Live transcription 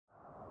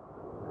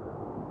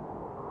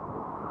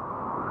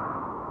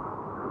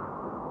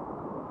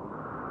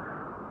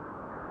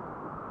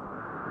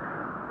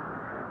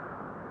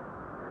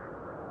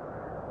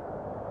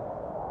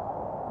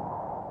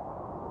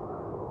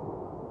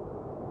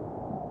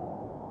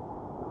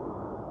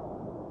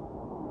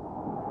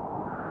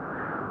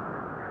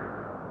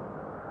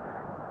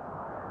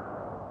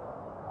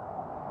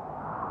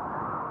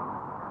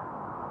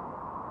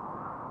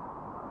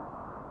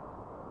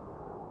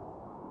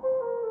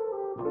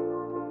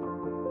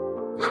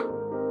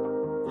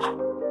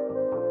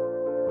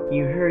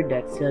You heard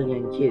that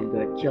Cillian kid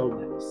got killed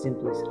by the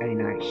simplest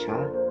A9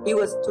 shot? He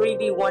was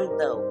 3v1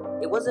 though.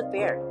 It wasn't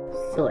fair.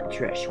 Still a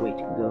trash way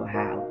to go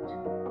out.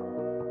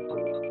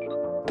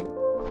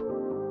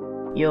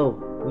 Yo,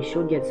 we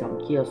should get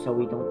some kills so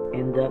we don't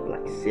end up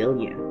like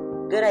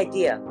Cillian. Good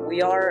idea.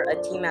 We are a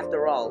team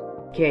after all.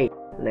 Okay,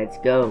 let's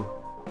go.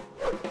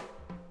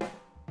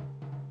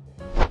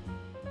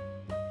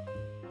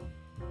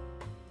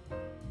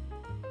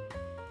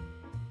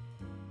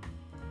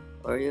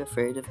 Are you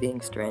afraid of being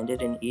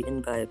stranded and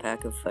eaten by a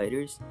pack of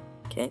fighters?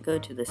 Can't go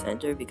to the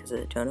center because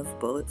a ton of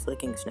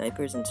bullet-flicking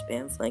snipers and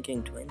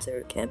spam-flanking twins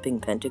are camping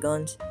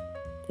pentagons?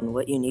 Then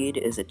what you need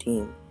is a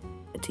team.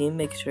 A team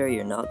makes sure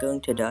you're not going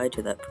to die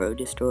to that pro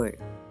destroyer.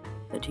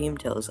 A team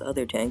tells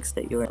other tanks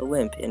that you're a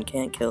wimp and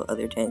can't kill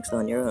other tanks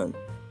on your own.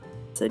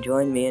 So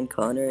join me and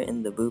Connor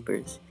in the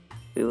Boopers.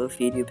 We will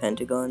feed you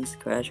pentagons,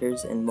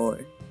 crashers, and more.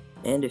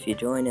 And if you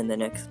join in the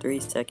next 3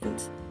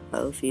 seconds,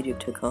 I'll feed you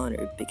to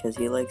Connor because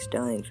he likes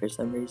dying for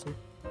some reason.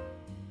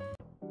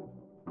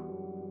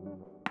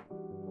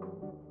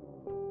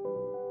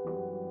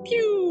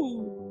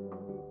 Pew!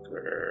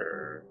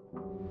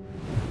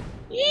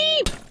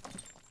 Yeep!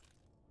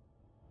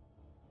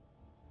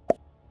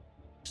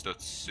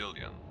 That's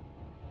Cillian.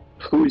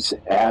 Who's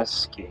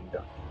asking?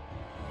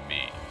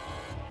 Me.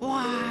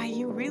 Wow,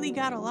 you really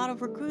got a lot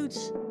of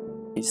recruits.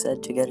 You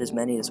said to get as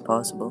many as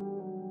possible.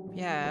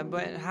 Yeah,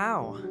 but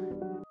how?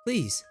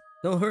 Please,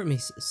 don't hurt me,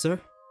 sir.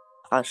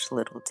 Hush,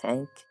 little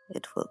tank.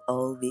 It will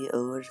all be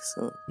over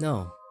soon.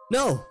 No.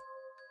 No!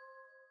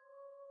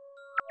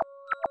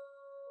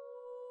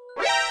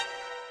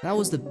 That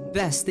was the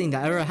best thing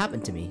that ever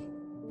happened to me.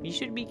 You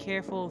should be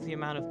careful of the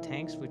amount of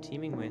tanks we're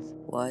teaming with.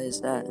 Why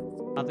is that?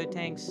 Other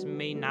tanks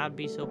may not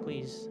be so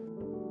pleased.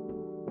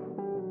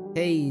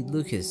 Hey,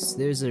 Lucas,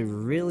 there's a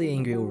really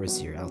angry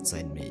overseer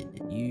outside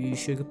mid. You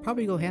should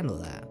probably go handle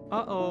that.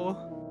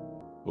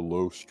 Uh-oh.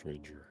 Hello,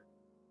 stranger.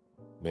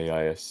 May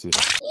I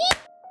assist?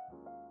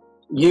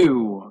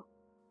 You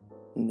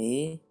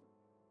Me?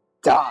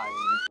 die.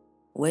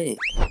 Wait,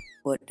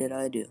 what did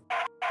I do?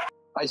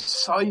 I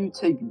saw you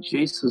take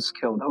Jace's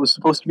kill. That was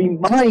supposed to be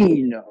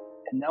mine.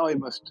 And now I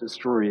must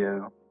destroy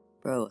you.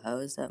 Bro, how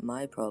is that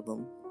my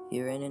problem?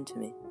 You ran into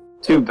me.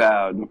 Too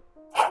bad.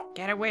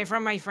 Get away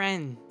from my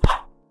friend.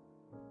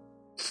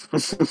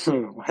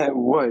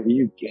 What, are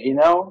you gay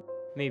now?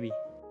 Maybe.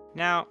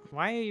 Now,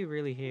 why are you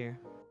really here?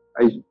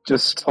 I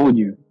just told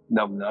you,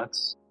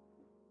 numbnuts.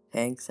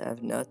 Tanks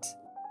have nuts.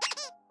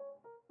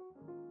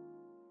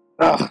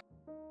 Ugh.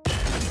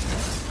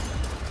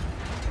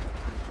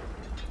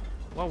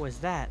 What was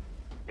that?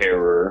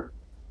 Error.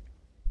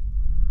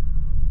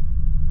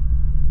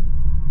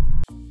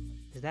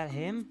 Is that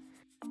him?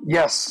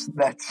 Yes,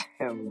 that's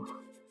him.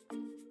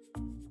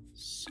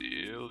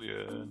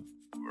 Cillian,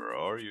 where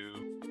are you?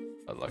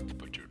 I'd like to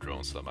put your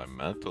drones on my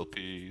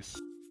mantelpiece.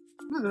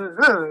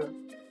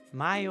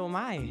 My oh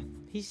my.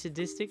 He's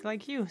sadistic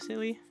like you,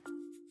 silly.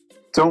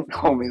 Don't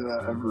call me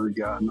that ever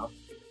again.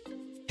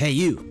 Hey,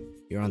 you!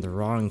 You're on the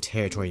wrong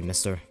territory,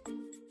 mister.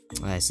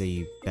 I say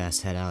you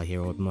best head out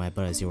here or my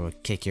buddies here will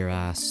kick your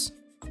ass.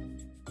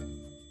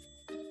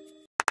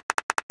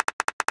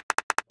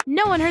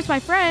 No one hurts my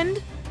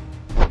friend!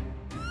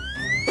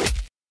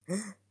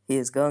 He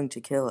is going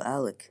to kill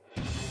Alec.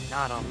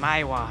 Not on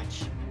my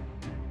watch.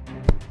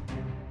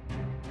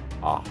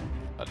 Ah,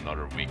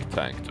 another weak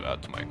tank to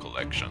add to my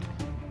collection.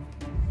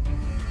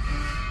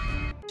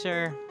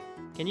 Sir,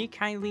 can you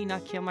kindly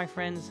not kill my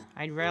friends?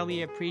 I'd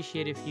really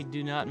appreciate if you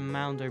do not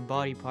mount their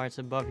body parts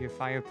above your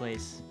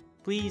fireplace.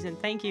 Please and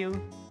thank you.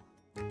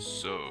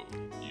 So,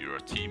 you're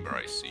a teamer,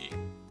 I see.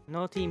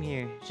 No team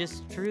here,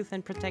 just truth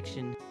and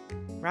protection.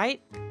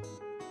 Right?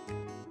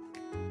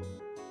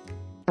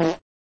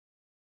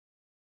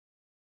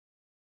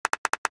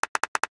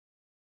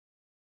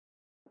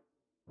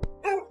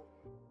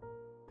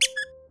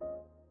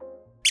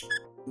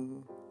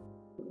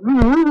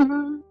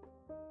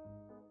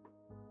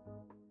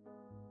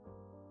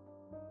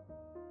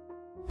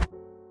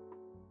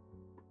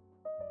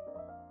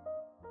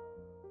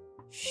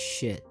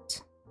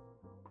 Shit.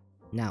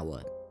 Now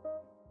what?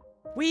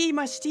 We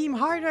must team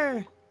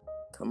harder!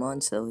 Come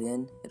on,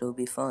 Cillian. It'll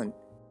be fun.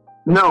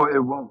 No, it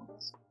won't.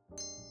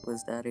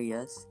 Was that a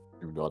yes?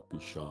 Do not be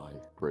shy,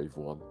 brave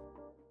one.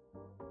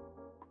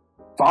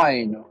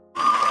 Fine.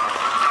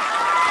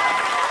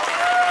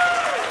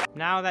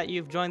 Now that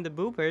you've joined the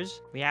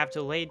Boopers, we have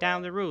to lay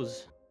down the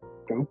rules.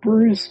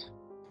 Boopers?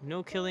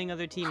 No killing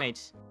other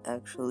teammates.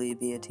 Actually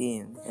be a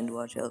team and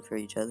watch out for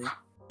each other.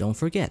 Don't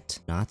forget,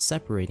 not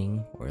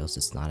separating or else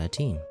it's not a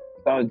team.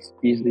 Sounds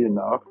easy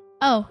enough.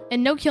 Oh,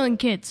 and no killing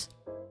kids.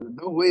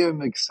 No way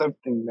I'm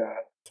accepting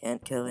that.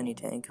 Can't kill any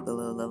tank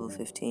below level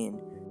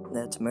 15.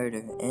 That's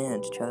murder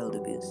and child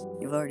abuse.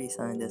 You've already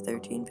signed a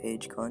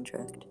 13-page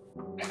contract.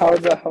 How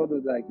the hell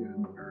did that get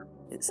in there?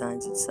 It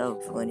signs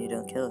itself when you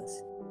don't kill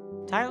us.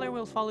 Tyler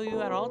will follow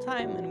you at all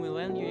time and will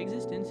end your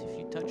existence if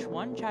you touch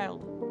one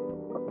child.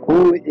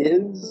 Who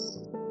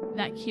is?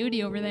 That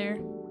cutie over there.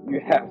 You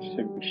have to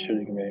be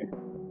shitting me.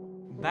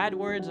 Bad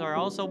words are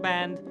also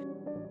banned.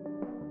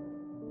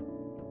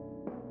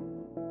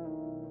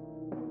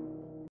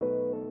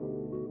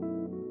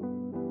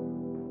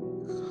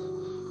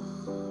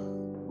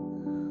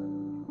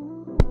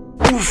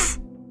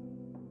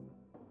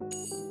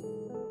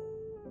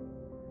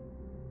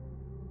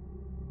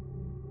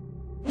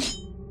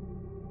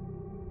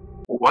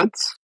 What?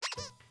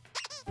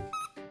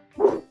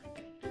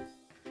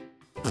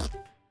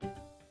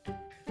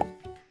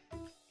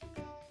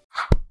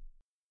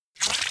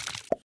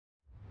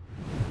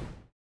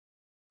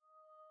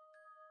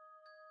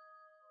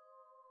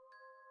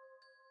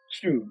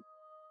 Shoot.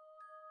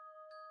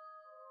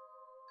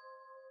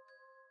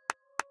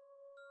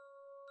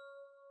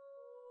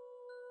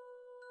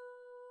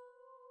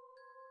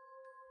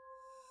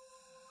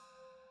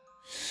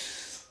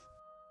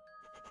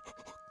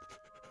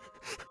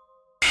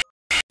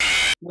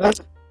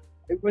 What?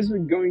 I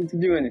wasn't going to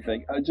do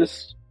anything. I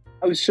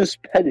was just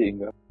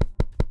petting.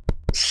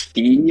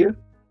 See?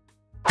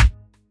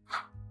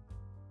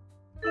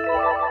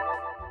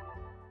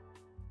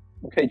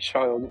 Okay,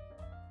 child.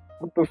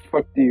 What the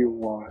fuck do you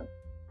want?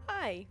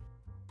 Hi.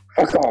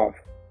 Fuck off.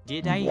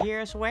 Did I hear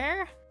a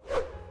swear?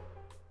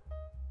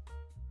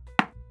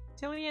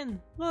 Cillian,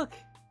 look,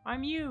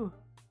 I'm you.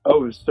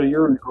 Oh, so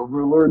you're an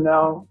overlord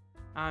now?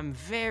 I'm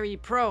very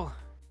pro.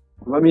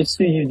 Let me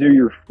see you do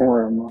your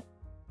form.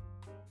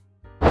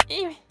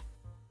 Eh,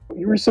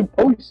 You were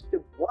supposed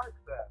to block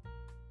that.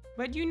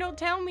 But you no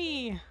tell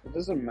me. It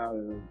doesn't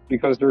matter,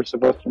 because they're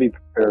supposed to be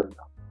prepared.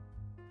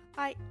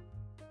 Hi.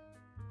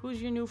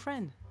 Who's your new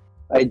friend?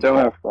 I don't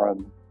have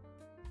friends.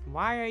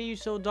 Why are you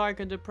so dark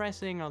and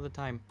depressing all the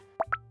time?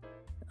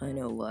 I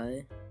know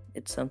why.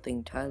 It's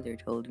something Tyler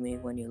told me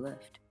when you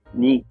left.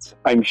 Neat.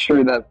 I'm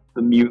sure that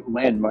the mute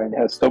landmine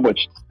has so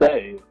much to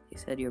say. He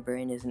said your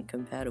brain isn't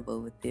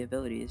compatible with the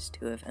abilities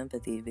to have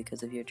empathy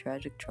because of your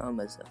tragic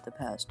traumas of the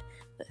past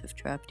that have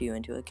trapped you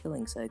into a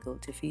killing cycle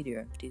to feed your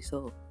empty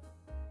soul.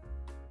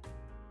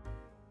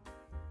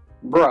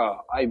 Bruh,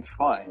 I'm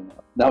fine.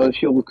 Now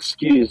if you'll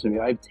excuse me,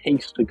 I have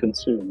things to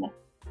consume.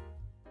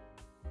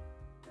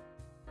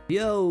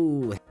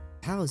 Yo!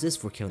 How is this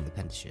for killing the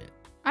penta shit?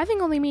 I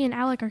think only me and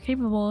Alec are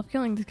capable of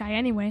killing this guy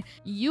anyway.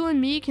 You and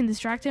me can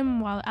distract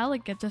him while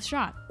Alec gets us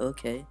shot.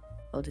 Okay,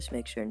 I'll just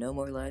make sure no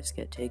more lives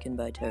get taken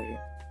by terror,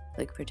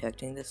 like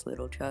protecting this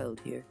little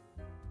child here.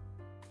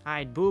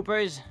 Alright,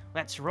 boopers,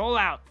 let's roll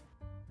out.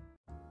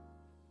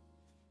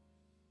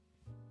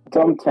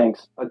 Dumb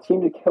tanks, a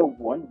team to kill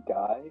one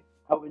guy?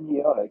 How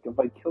idiotic. If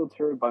I killed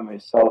her by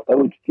myself, that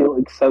would feel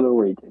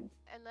accelerating.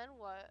 And then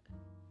what?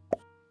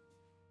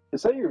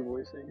 Is that your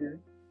voice I hear?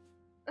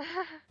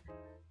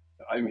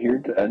 I'm here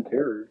to end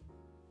terror.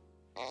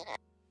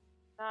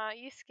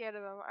 You scared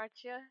of him,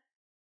 aren't you?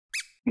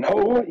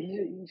 No,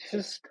 he's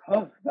just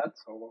tough,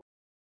 that's all.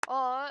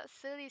 Oh,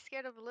 silly,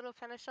 scared of a little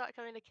shot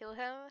coming to kill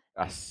him?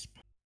 Asp.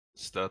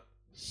 Is that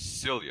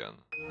Cillian?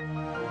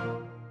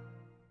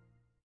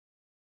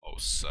 Oh,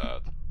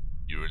 sad.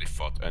 You really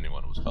thought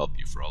anyone would help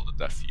you for all the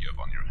death you have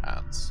on your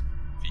hands.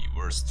 The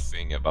worst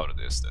thing about it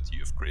is that you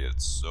have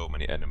created so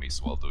many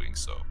enemies while doing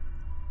so.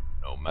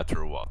 No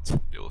matter what,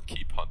 they will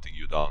keep hunting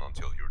you down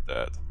until you're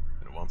dead.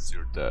 And once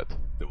you're dead,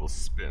 they will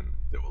spin,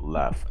 they will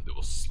laugh, and they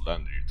will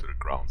slander you to the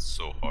ground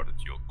so hard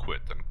that you'll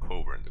quit and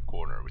cower in the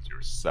corner with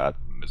your sad,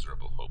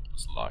 miserable,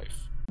 hopeless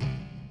life.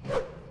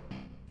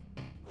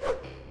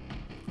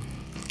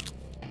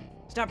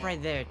 Stop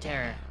right there,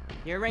 Terror.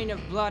 Your reign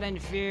of blood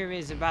and fear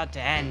is about to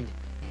end.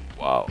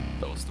 Wow,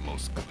 that was the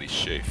most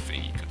cliché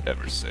thing you could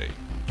ever say.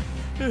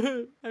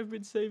 I've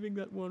been saving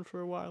that one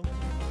for a while.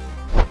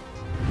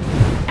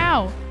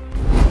 Ow!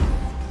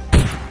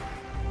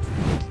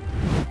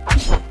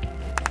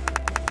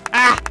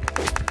 Ah!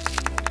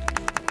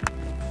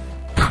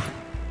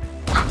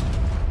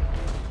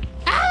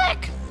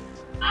 Alec!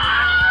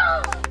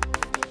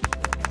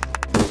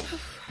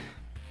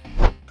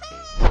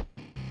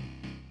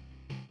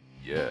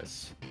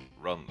 Yes,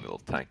 run, little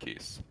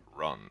tankies,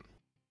 run.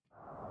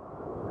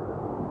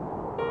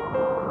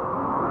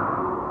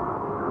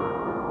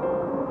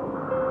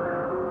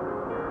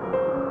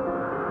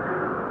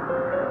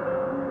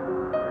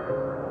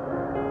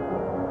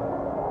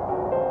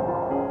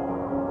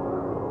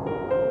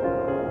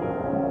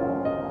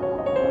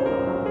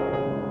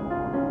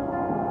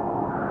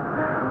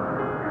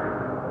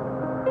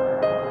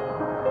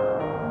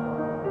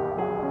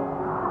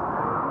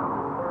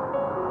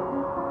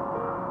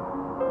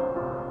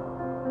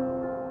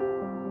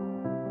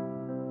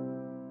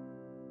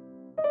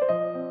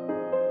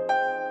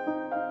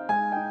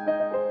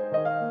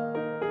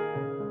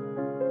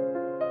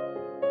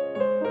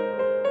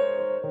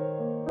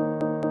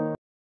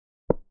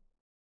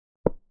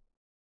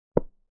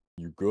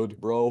 You good,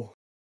 bro?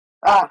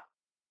 Ah!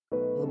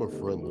 I'm a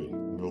friendly,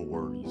 no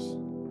worries.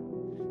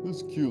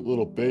 This cute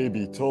little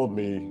baby told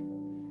me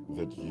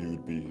that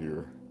you'd be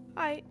here.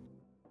 Hi.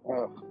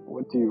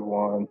 What do you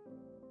want?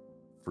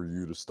 For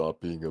you to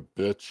stop being a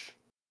bitch.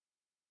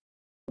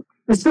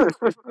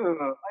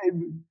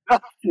 I'm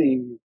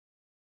nothing.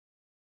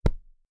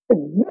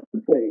 I'm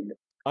nothing.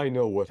 I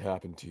know what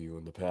happened to you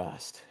in the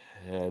past,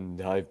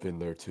 and I've been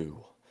there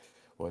too.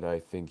 What I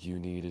think you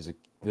need is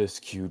this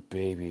cute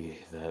baby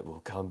that will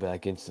come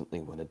back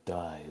instantly when it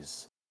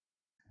dies.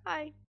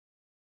 Hi.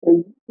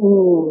 I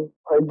don't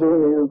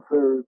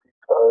answer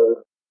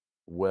because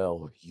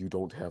Well, you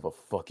don't have a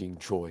fucking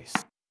choice.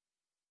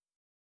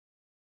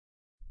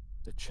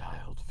 The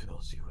child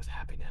fills you with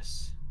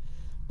happiness.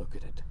 Look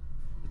at it.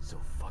 It's so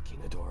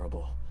fucking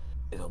adorable.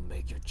 It'll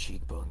make your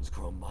cheekbones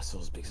grow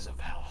muscles because of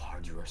how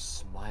hard you are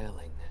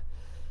smiling.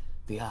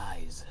 The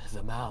eyes,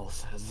 the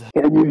mouth,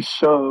 the... Can you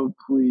shut up,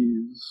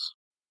 please?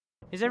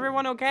 Is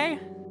everyone okay?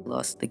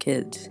 Lost the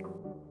kids.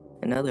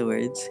 In other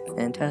words,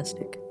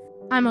 fantastic.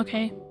 I'm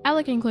okay.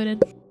 Alec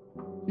included.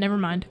 Never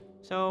mind.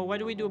 So, what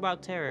do we do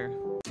about Terror?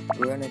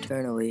 Run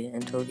eternally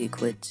until he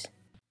quits.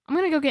 I'm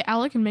gonna go get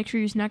Alec and make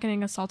sure he's not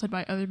getting assaulted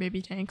by other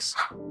baby tanks.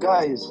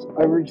 Guys,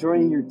 I'm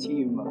rejoining your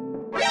team.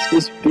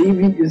 This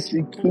baby is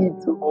the key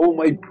to all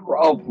my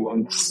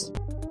problems.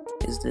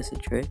 Is this a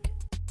trick?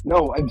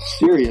 No, I'm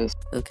serious.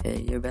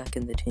 Okay, you're back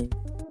in the team.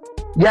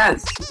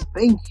 Yes!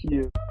 Thank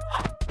you!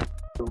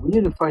 We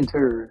need to find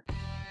her.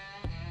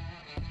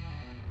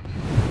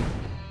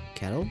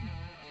 Kettle?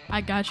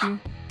 I got you.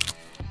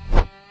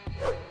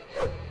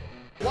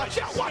 Watch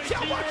out, watch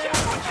out, watch out,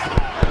 watch out!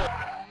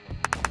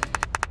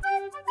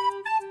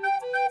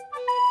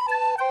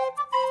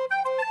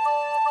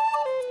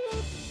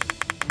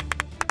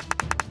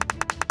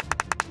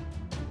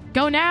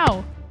 Go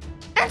now!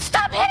 And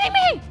stop hitting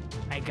me!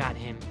 I got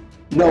him.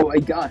 No, I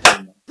got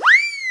him.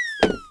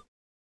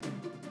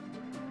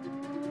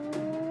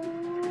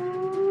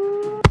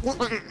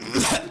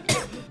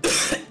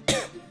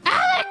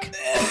 Alec!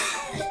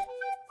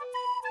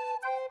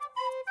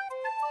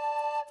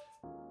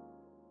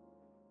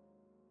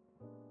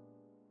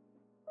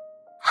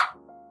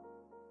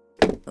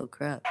 Oh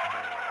crap.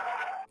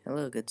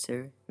 Hello, good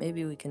sir.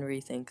 Maybe we can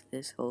rethink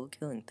this whole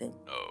killing thing.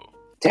 No.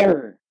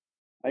 Terror!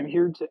 I'm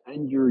here to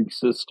end your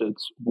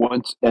existence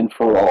once and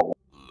for all.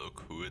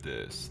 Look who it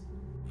is.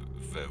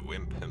 The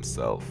wimp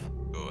himself.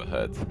 Go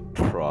ahead,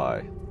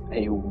 try.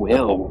 I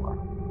will.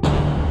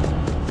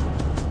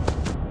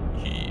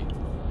 He.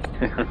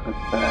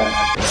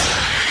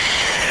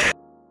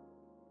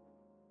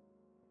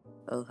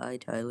 Oh, hi,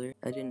 Tyler.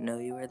 I didn't know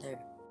you were there.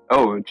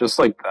 Oh, just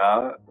like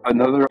that?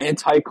 Another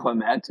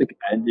anticlimactic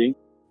ending?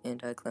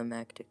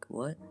 Anticlimactic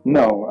what?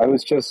 No, I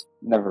was just...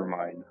 never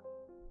mind.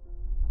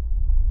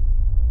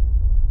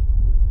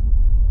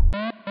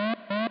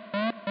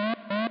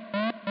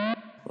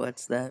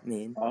 What's that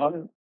mean?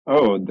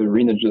 Oh, the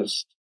arena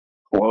just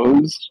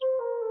closed?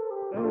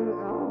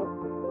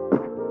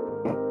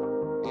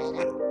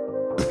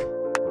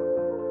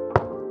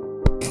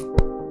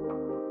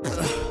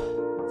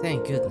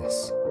 Thank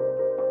goodness.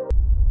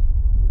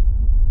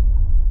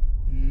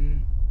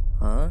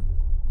 Huh?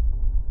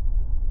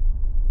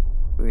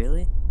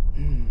 Really?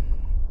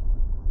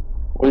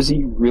 What is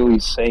he really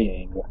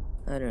saying?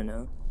 I don't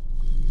know.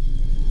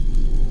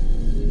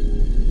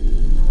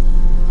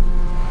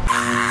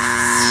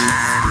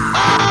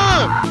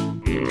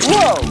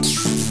 Whoa!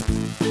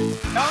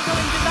 Y'all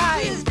going to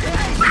die!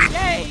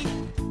 Yay!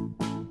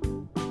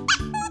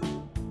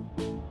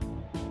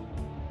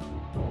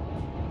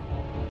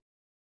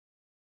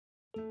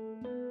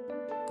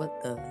 What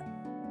the?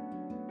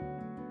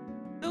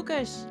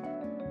 Lucas!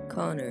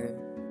 Connor,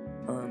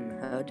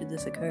 how did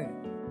this occur?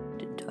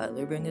 Did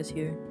Tyler bring us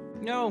here?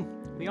 No,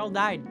 we all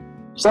died.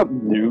 What's up,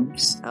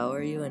 noobs? How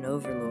are you an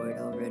overlord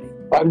already?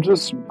 I'm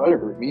just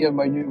better. Me and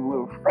my new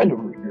little friend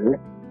over here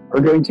are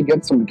going to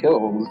get some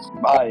kills.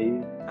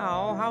 Bye.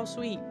 Oh, how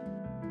sweet.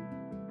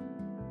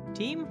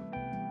 Team?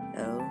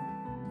 Oh,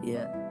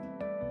 yeah.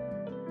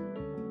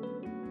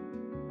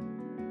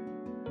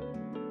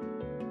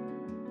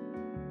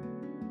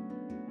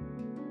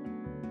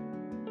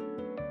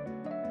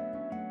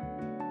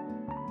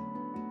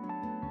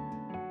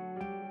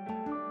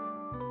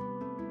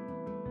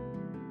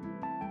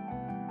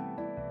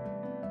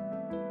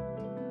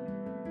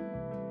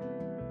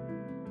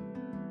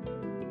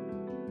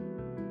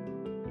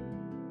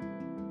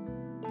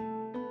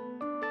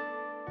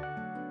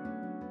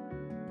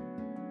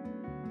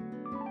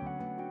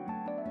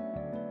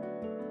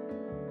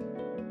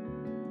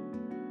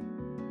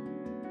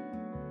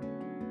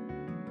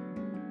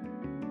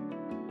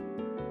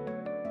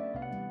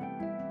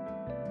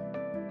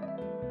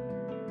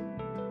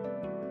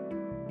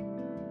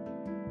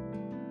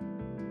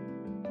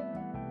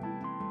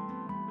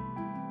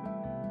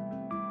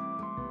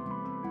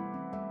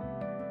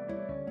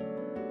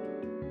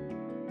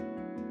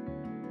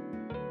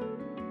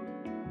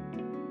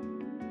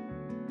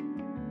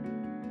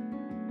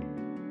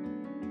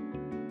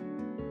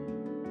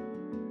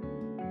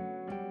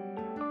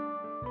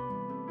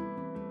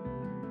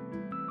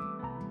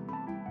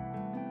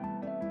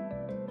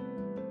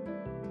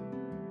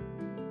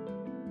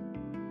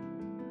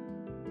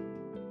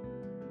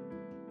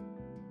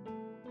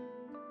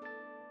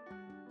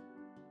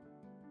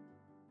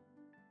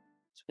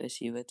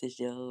 Спасибо, ты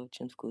сделала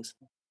очень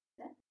вкусно.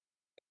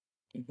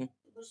 Да?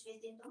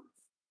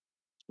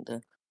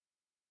 Да.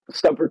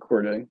 Stop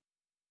recording.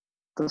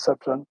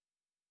 Deception.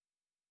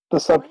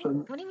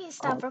 Deception. What do you mean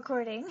stop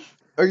recording?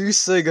 Are you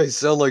saying I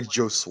sound like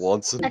Joe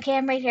Swanson? Okay,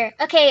 I'm right here.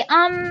 Okay,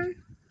 okay,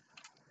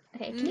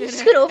 can you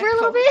scoot over a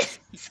little bit?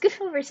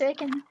 Scoot over so I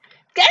can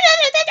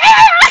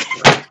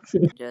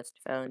Just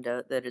found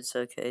out that it's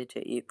okay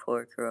to eat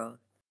pork raw.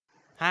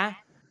 Huh?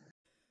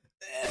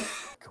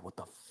 What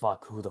the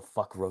fuck? Who the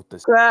fuck wrote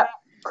this? Crap.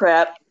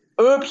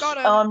 Oops.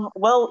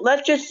 Well,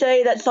 let's just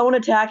say that someone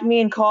attacked me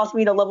and caused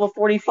me to level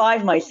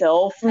 45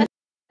 myself.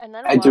 And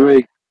then I what? do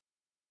it.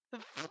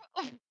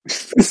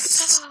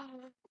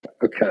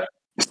 Okay.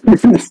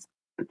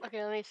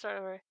 Okay, let me start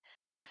over.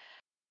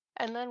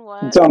 And then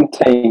what? Dumb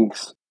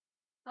tanks.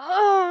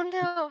 Oh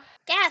no!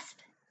 Gasp!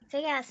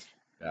 Say gasp.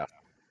 Yeah.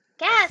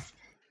 Gasp!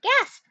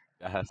 Gasp!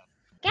 Gasp.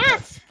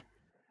 Gasp!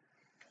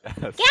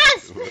 Gasp.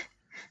 Gasp!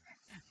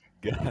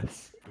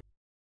 Gasp.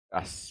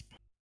 Gasp.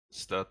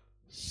 Is that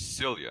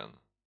Cillian?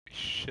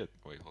 Shit.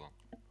 Wait, hold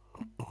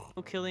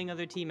on. Killing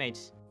other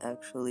teammates.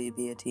 Actually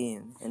be a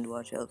team and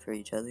watch out for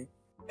each other.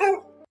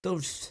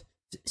 Those...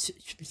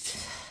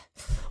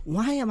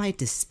 Why am I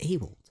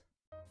disabled?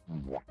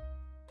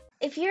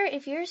 If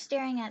you're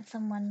staring at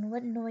someone,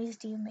 what noise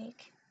do you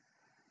make?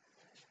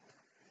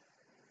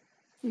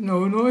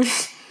 No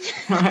noise.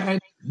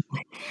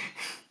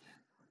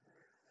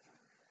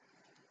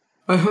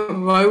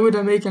 Why would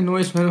I make a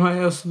noise when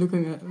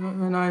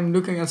I'm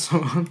looking at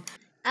someone?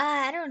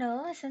 I don't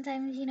know.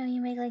 Sometimes,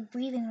 you make like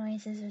breathing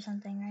noises or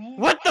something, right?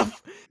 What the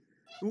f-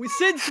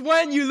 Since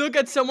when you look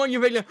at someone, you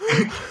make like...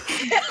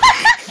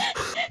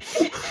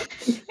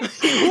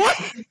 What?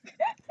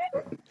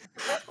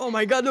 Oh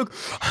my god, look!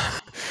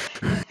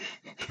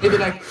 Maybe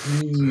like...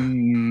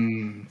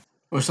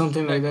 or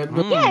something like that.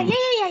 But Yeah,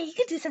 you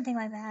could do something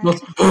like that.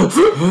 not...